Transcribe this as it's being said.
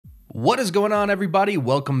What is going on, everybody?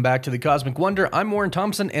 Welcome back to the Cosmic Wonder. I'm Warren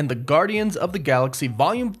Thompson, and the Guardians of the Galaxy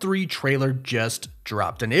Volume 3 trailer just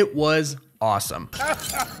dropped, and it was awesome.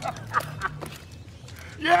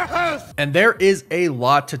 Yes! And there is a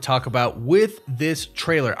lot to talk about with this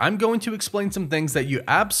trailer. I'm going to explain some things that you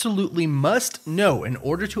absolutely must know in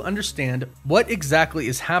order to understand what exactly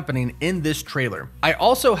is happening in this trailer. I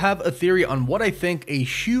also have a theory on what I think a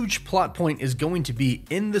huge plot point is going to be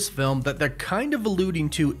in this film that they're kind of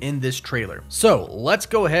alluding to in this trailer. So let's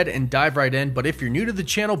go ahead and dive right in, but if you're new to the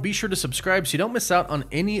channel, be sure to subscribe so you don't miss out on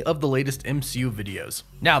any of the latest MCU videos.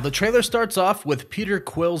 Now, the trailer starts off with Peter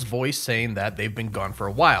Quill's voice saying that they've been gone for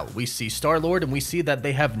a while. We see Starlord and we see that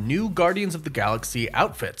they have new Guardians of the Galaxy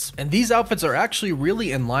outfits. And these outfits are actually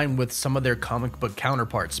really in line with some of their comic book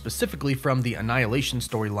counterparts, specifically from the Annihilation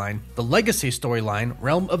storyline, the Legacy storyline,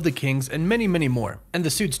 Realm of the Kings, and many, many more. And the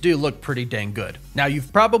suits do look pretty dang good. Now,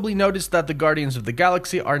 you've probably noticed that the Guardians of the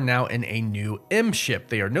Galaxy are now in a new M ship.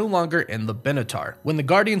 They are no longer in the Benatar. When the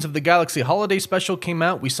Guardians of the Galaxy holiday special came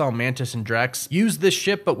out, we saw Mantis and Drax use this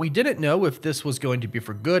ship, but we didn't know if this was going to be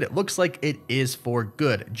for good. It looks like it is for good.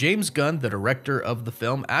 James Gunn, the director of the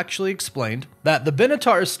film, actually explained that the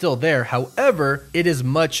Benatar is still there, however, it is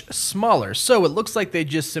much smaller, so it looks like they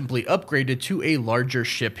just simply upgraded to a larger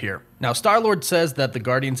ship here. Now, Starlord says that the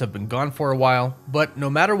Guardians have been gone for a while, but no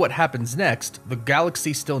matter what happens next, the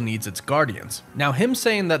galaxy still needs its Guardians. Now, him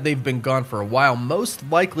saying that they've been gone for a while most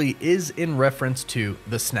likely is in reference to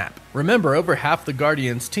the snap. Remember, over half the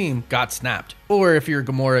Guardians team got snapped. Or if you're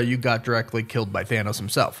Gamora, you got directly killed by Thanos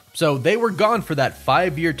himself. So they were gone for that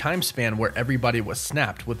 5-year time span where everybody was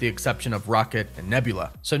snapped, with the exception of Rocket and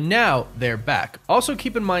Nebula. So now they're back. Also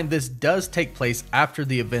keep in mind this does take place after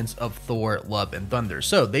the events of Thor, Love and Thunder.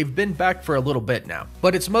 So they've been back for a little bit now.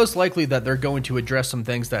 But it's most likely that they're going to address some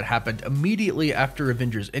things that happened immediately after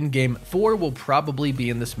Avengers Endgame. Thor will probably be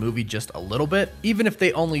in this movie just a little bit, even if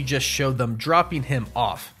they only just show them dropping him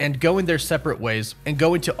off and going their separate ways and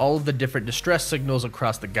going to all of the different distress signals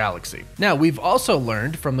across the galaxy. Now, we've also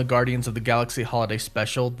learned from the Guardians of the Galaxy holiday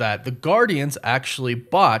special that the Guardians actually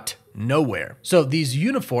bought Nowhere. So these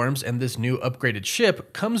uniforms and this new upgraded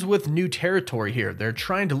ship comes with new territory here. They're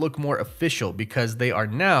trying to look more official because they are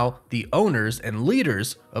now the owners and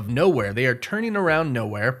leaders of Nowhere. They are turning around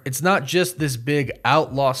Nowhere. It's not just this big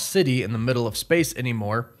outlaw city in the middle of space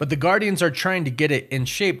anymore, but the Guardians are trying to get it in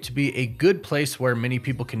shape to be a good place where many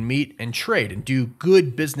people can meet and trade and do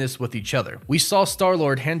good business with each other. We saw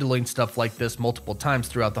Starlord handling stuff like this multiple times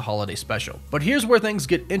throughout the holiday special. But here's where things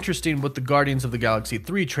get interesting with the Guardians of the Galaxy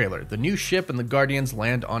 3 trailer. The new ship and the Guardians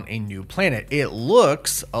land on a new planet. It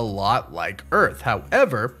looks a lot like Earth.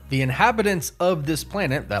 However, the inhabitants of this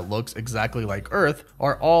planet that looks exactly like Earth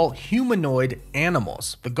are all humanoid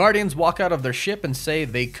animals. The Guardians walk out of their ship and say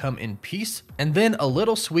they come in peace, and then a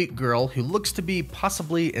little sweet girl who looks to be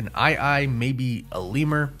possibly an Eye, maybe a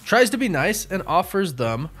lemur, tries to be nice and offers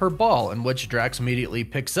them her ball, in which Drax immediately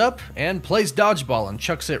picks up and plays dodgeball and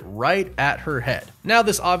chucks it right at her head. Now,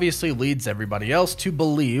 this obviously leads everybody else to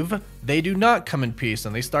believe they do not come in peace,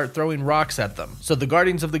 and they start throwing rocks at them. So the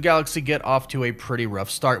Guardians of the Galaxy get off to a pretty rough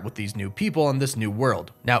start with these new people in this new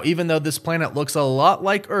world. Now, even though this planet looks a lot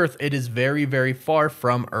like Earth, it is very, very far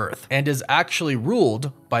from Earth and is actually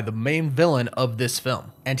ruled by the main villain of this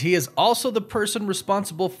film. And he is also the person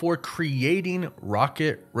responsible for creating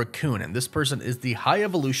Rocket Raccoon. And this person is the High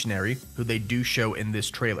Evolutionary, who they do show in this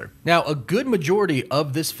trailer. Now, a good majority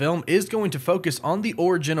of this film is going to focus on the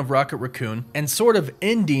origin of Rocket Raccoon and sort of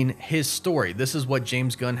ending his story. This is what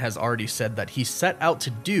James Gunn has already said that he set out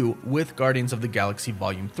to do with Guardians of the Galaxy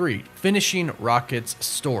Volume 3, finishing Rocket's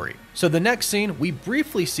story. So the next scene, we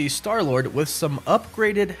briefly see Starlord with some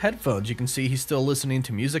upgraded headphones. You can see he's still listening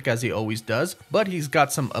to music as he always does, but he's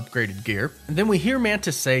got some upgraded gear. And then we hear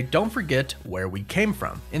Mantis say, "Don't forget where we came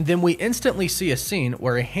from." And then we instantly see a scene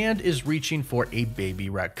where a hand is reaching for a baby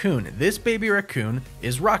raccoon. This baby raccoon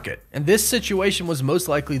is Rocket. And this situation was most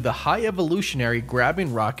likely the High Evolutionary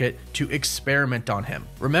grabbing Rocket to experiment on him.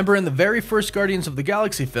 Remember in the very first Guardians of the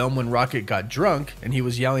Galaxy film when Rocket got drunk and he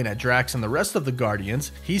was yelling at Drax and the rest of the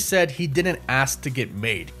Guardians, he said he didn't ask to get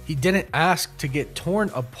made. He didn't ask to get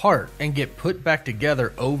torn apart and get put back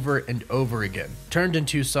together over and over again, turned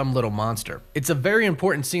into some little monster. It's a very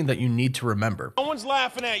important scene that you need to remember. No one's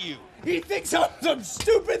laughing at you. He thinks I'm some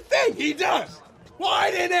stupid thing. He does. Well,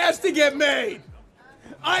 I didn't ask to get made.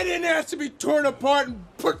 I didn't ask to be torn apart and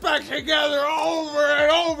put back together over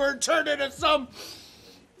and over and turned into some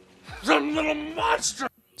little monster.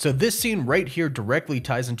 So this scene right here directly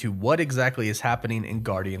ties into what exactly is happening in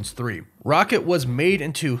Guardians 3. Rocket was made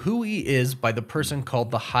into who he is by the person called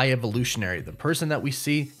the High Evolutionary, the person that we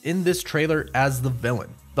see in this trailer as the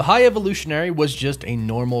villain. The High Evolutionary was just a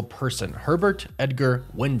normal person. Herbert Edgar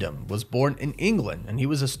Wyndham was born in England, and he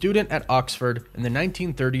was a student at Oxford in the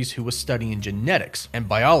 1930s who was studying genetics and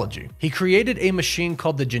biology. He created a machine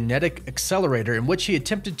called the genetic accelerator in which he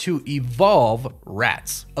attempted to evolve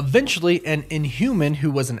rats. Eventually, an inhuman who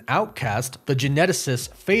was an outcast, the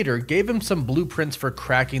geneticist Fader, gave him some blueprints for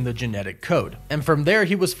cracking the genetic code. And from there,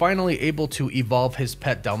 he was finally able to evolve his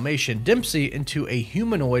pet Dalmatian Dempsey into a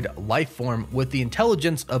humanoid life form with the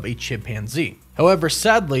intelligence of a chimpanzee. However,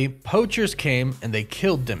 sadly, poachers came and they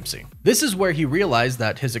killed Dempsey. This is where he realized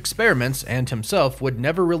that his experiments and himself would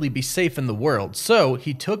never really be safe in the world, so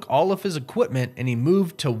he took all of his equipment and he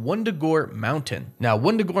moved to Wundagore Mountain. Now,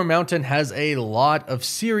 Wundagore Mountain has a lot of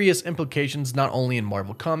serious implications not only in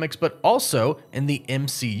Marvel Comics, but also in the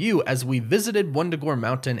MCU, as we visited Wundagore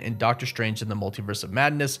Mountain in Doctor Strange in the Multiverse of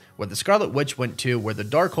Madness, where the Scarlet Witch went to, where the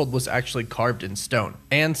Darkhold was actually carved in stone,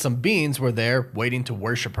 and some beings were there waiting to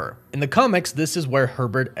worship her. In the comics, this is where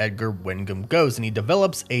Herbert Edgar Wyndham goes, and he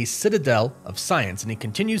develops a citadel of science, and he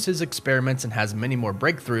continues his experiments and has many more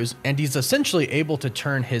breakthroughs, and he's essentially able to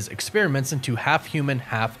turn his experiments into half human,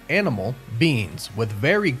 half animal beings with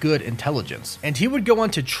very good intelligence. And he would go on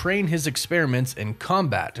to train his experiments in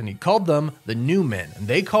combat, and he called them the New Men, and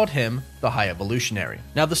they called him the High Evolutionary.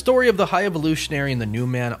 Now, the story of the High Evolutionary and the New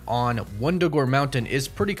Man on Wundagore Mountain is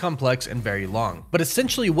pretty complex and very long, but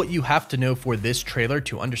essentially what you have to know for this trailer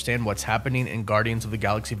to understand what's happening in Guardians of the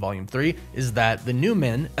Galaxy Volume 3 is that the New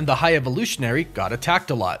Men and the High Evolutionary got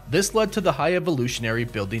attacked a lot. This led to the High Evolutionary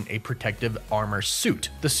building a protective armor suit,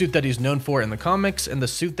 the suit that he's known for in the comics and the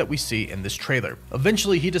suit that we see in this trailer.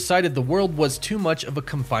 Eventually, he decided the world was too much of a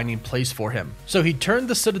confining place for him, so he turned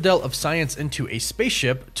the Citadel of Science into a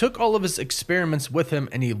spaceship, took all of his experiments with him,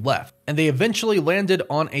 and he left. And they eventually landed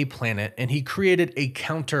on a planet, and he created a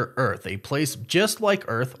counter Earth, a place just like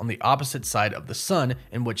Earth on the opposite side of the sun,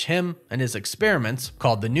 in which him and his experiments,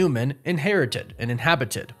 called the New Men, inherited and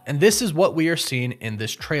inhabited. And this is what we are seeing in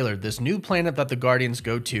this trailer, this new planet that the Guardians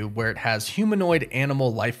go to, where it has humanoid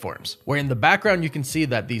animal life forms, where in the background you can see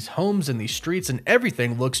that these homes and these streets and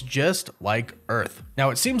everything looks just like Earth. Now,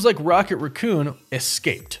 it seems like Rocket Raccoon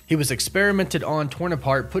escaped. He was experimented on, torn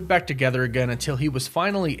apart, put back together again until he was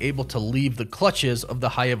finally able to leave the clutches of the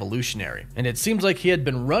High Evolutionary. And it seems like he had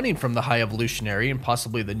been running from the High Evolutionary and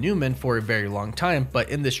possibly the New Men for a very long time, but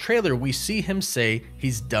in this trailer we see him say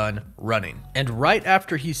he's done running. And right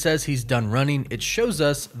after he says he's done running, it shows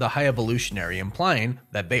us the High Evolutionary, implying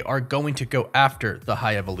that they are going to go after the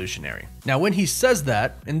High Evolutionary. Now, when he says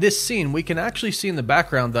that, in this scene, we can actually see in the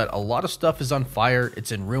background that a lot of stuff is on fire,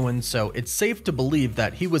 it's in ruins, so it's safe to believe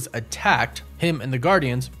that he was attacked, him and the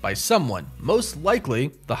Guardians, by someone, most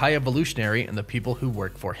likely the High Evolutionary and the people who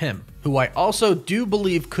work for him, who I also do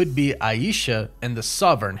believe could be Aisha and the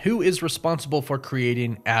Sovereign, who is responsible for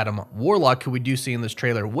creating Adam Warlock, who we do see in this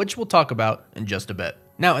trailer, which we'll talk about in just a bit.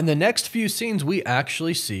 Now, in the next few scenes, we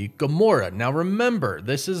actually see Gamora. Now, remember,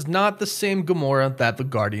 this is not the same Gamora that the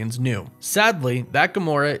Guardians knew. Sadly, that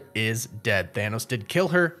Gamora is dead. Thanos did kill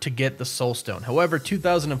her to get the Soul Stone. However,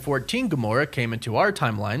 2014 Gamora came into our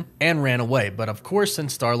timeline and ran away. But of course,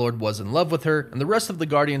 since Starlord was in love with her and the rest of the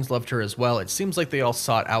Guardians loved her as well, it seems like they all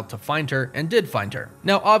sought out to find her and did find her.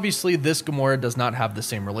 Now, obviously, this Gamora does not have the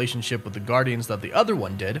same relationship with the Guardians that the other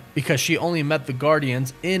one did, because she only met the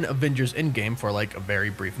Guardians in Avengers Endgame for like a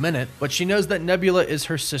very brief minute, but she knows that Nebula is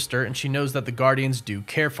her sister and she knows that the Guardians do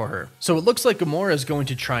care for her. So it looks like Gamora is going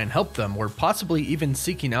to try and help them, or possibly even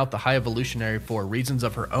seeking out the High Evolutionary for reasons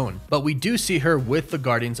of her own. But we do see her with the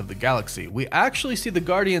Guardians of the Galaxy. We actually see the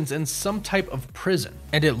Guardians in some type of prison,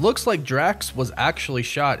 and it looks like Drax was actually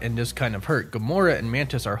shot and just kind of hurt. Gamora and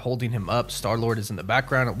Mantis are holding him up. Starlord is in the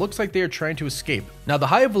background. It looks like they are trying to escape. Now, the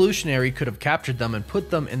High Evolutionary could have captured them and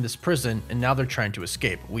put them in this prison, and now they're trying to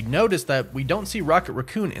escape. We notice that we don't see Rocket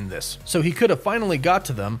Raccoon in this, so he could have finally got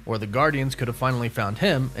to them, or the Guardians could have finally found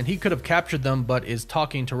him, and he could have captured them, but is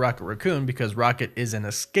talking to Rocket Raccoon because Rocket is an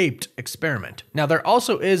escaped experiment. Now, there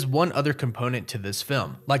also is one other component to this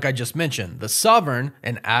film. Like I just mentioned, the Sovereign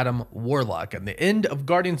and Adam Warlock. At the end of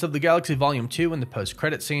Guardians of the Galaxy Volume 2, in the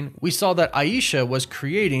post-credit scene, we saw that Aisha was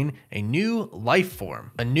creating a new life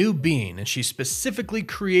form, a new being, and she specifically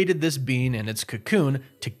created this being in its cocoon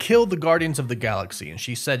to kill the Guardians of the Galaxy, and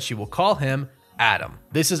she said she will call him Adam.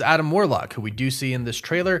 This is Adam Warlock, who we do see in this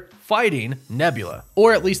trailer fighting Nebula,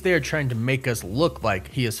 or at least they are trying to make us look like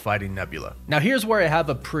he is fighting Nebula. Now here's where I have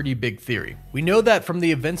a pretty big theory. We know that from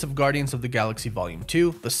the events of Guardians of the Galaxy Volume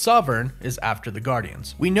 2, the Sovereign is after the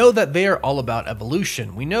Guardians. We know that they are all about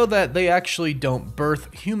evolution. We know that they actually don't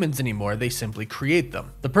birth humans anymore, they simply create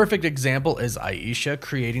them. The perfect example is Aisha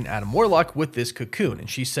creating Adam Warlock with this cocoon, and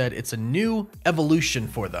she said it's a new evolution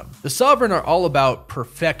for them. The Sovereign are all about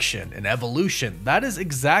perfection and evolution. That is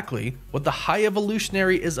exactly what the High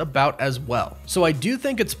Evolutionary is about as well. So I do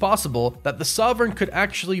think it's possible that the Sovereign could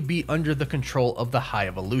actually be under the control of the High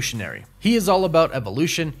Evolutionary. He is all about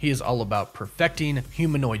evolution, he is all about perfecting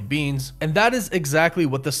humanoid beings, and that is exactly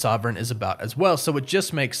what the Sovereign is about as well, so it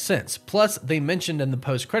just makes sense. Plus, they mentioned in the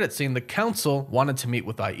post-credit scene the Council wanted to meet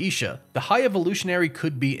with Aisha. The High Evolutionary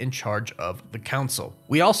could be in charge of the Council.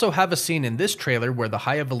 We also have a scene in this trailer where the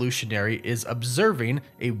High Evolutionary is observing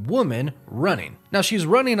a woman running. Now she's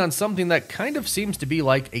running on something that kind of seems to be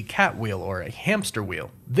like a cat wheel or a hamster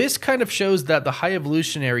wheel. This kind of shows that the High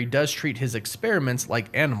Evolutionary does treat his experiments like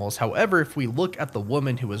animals. However, if we look at the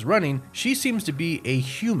woman who is running, she seems to be a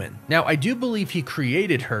human. Now I do believe he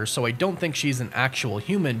created her, so I don't think she's an actual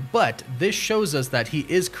human, but this shows us that he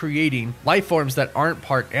is creating life forms that aren't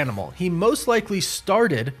part animal. He most likely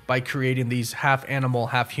started by creating these half animal,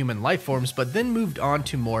 half human life forms, but then moved on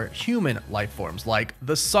to more human life forms, like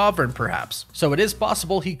the Sovereign perhaps. So it is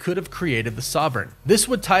possible he could have created the Sovereign. This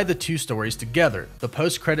would tie the two stories together, the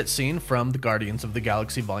post-credit scene from the Guardians of the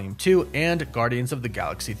Galaxy Volume 2 and Guardians of the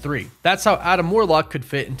Galaxy 3. That's how Adam Warlock could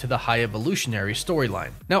fit into the High Evolutionary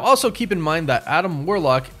storyline. Now also keep in mind that Adam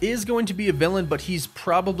Warlock is going to be a villain, but he's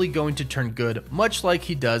probably going to turn good, much like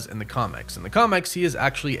he does in the comics. In the comics, he is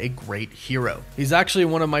actually a great hero. He's actually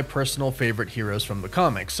one of my personal favorite heroes from the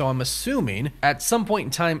comics, so I'm assuming at some point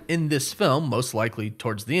in time in this film, most likely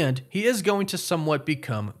towards the end, he is going to somewhat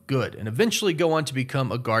become good and eventually go on to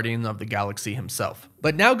become a Guardian of the Galaxy himself.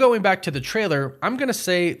 But now going back to the trailer, I'm gonna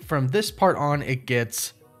say from this part on it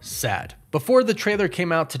gets sad. Before the trailer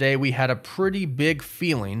came out today, we had a pretty big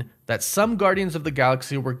feeling that some Guardians of the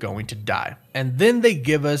Galaxy were going to die. And then they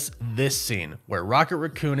give us this scene where Rocket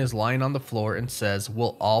Raccoon is lying on the floor and says,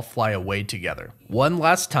 "We'll all fly away together one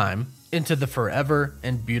last time into the forever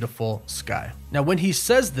and beautiful sky." Now when he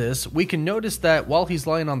says this, we can notice that while he's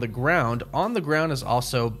lying on the ground is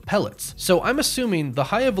also pellets. So I'm assuming the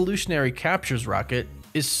High Evolutionary captures Rocket,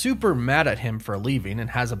 is super mad at him for leaving and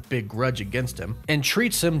has a big grudge against him, and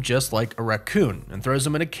treats him just like a raccoon and throws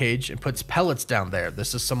him in a cage and puts pellets down there.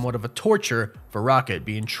 This is somewhat of a torture for Rocket,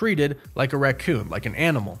 being treated like a raccoon, like an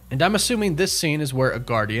animal. And I'm assuming this scene is where a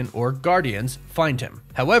Guardian or Guardians find him.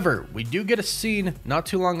 However, we do get a scene not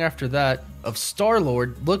too long after that of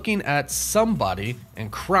Starlord looking at somebody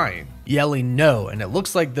and crying, yelling no, and it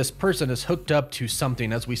looks like this person is hooked up to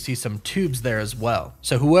something as we see some tubes there as well.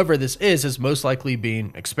 So whoever this is most likely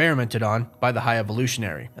being experimented on by the High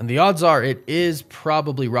Evolutionary. And the odds are it is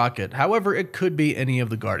probably Rocket, however it could be any of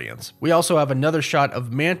the Guardians. We also have another shot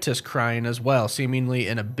of Mantis crying as well, seemingly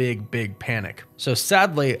in a big panic. So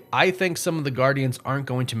sadly, I think some of the Guardians aren't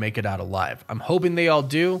going to make it out alive. I'm hoping they all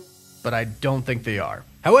do, but I don't think they are.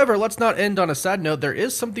 However, let's not end on a sad note. There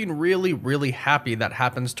is something really happy that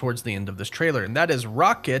happens towards the end of this trailer, and that is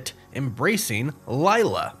Rocket embracing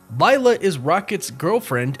Lylla. Lylla is Rocket's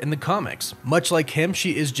girlfriend in the comics. Much like him,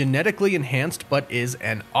 she is genetically enhanced but is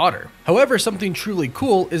an otter. However, something truly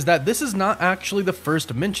cool is that this is not actually the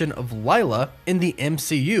first mention of Lylla in the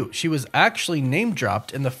MCU. She was actually name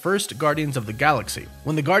dropped in the first Guardians of the Galaxy.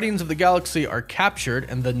 When the Guardians of the Galaxy are captured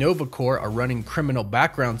and the Nova Corps are running criminal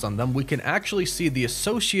backgrounds on them, we can actually see the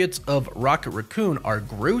associates of Rocket Raccoon are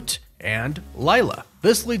Groot and Lylla.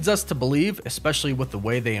 This leads us to believe, especially with the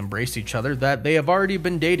way they embrace each other, that they have already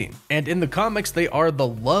been dating. And in the comics, they are the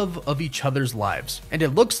love of each other's lives. And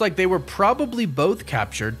it looks like they were probably both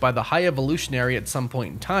captured by the High Evolutionary at some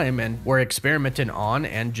point in time and were experimented on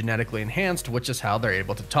and genetically enhanced, which is how they're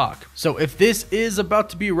able to talk. So if this is about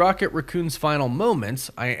to be Rocket Raccoon's final moments,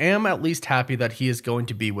 I am at least happy that he is going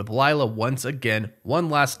to be with Lylla once again, one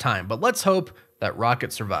last time. But let's hope that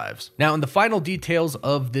Rocket survives. Now, in the final details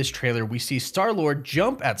of this trailer, we see Starlord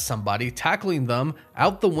jump at somebody, tackling them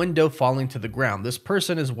out the window, falling to the ground. This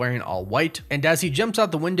person is wearing all white, and as he jumps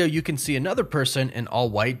out the window, you can see another person in all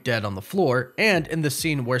white dead on the floor. And in the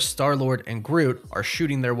scene where Starlord and Groot are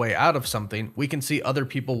shooting their way out of something, we can see other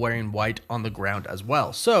people wearing white on the ground as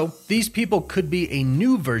well. So these people could be a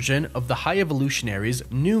new version of the High Evolutionary's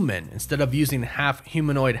Newman. Instead of using half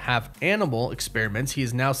humanoid, half animal experiments, he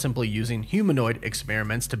is now simply using humanoid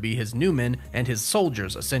experiments to be his Newman and his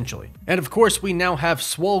soldiers, essentially. And of course, we now have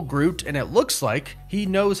Swole Groot, and it looks like he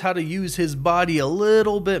knows how to use his body a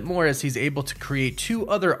little bit more, as he's able to create 2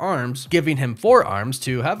 other arms, giving him 4 arms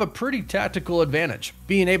to have a pretty tactical advantage,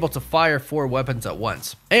 being able to fire 4 weapons at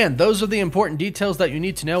once. And those are the important details that you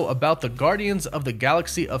need to know about the Guardians of the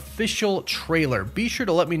Galaxy official trailer. Be sure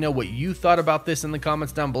to let me know what you thought about this in the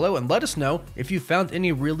comments down below, and let us know if you found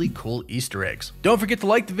any really cool Easter eggs. Don't forget to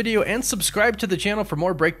like the video and subscribe to the channel for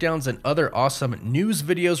more breakdowns and other awesome news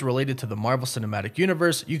videos related to the Marvel Cinematic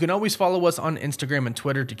Universe. You can always follow us on Instagram and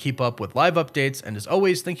Twitter to keep up with live updates, and as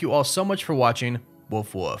always, thank you all so much for watching.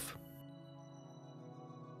 Woof woof.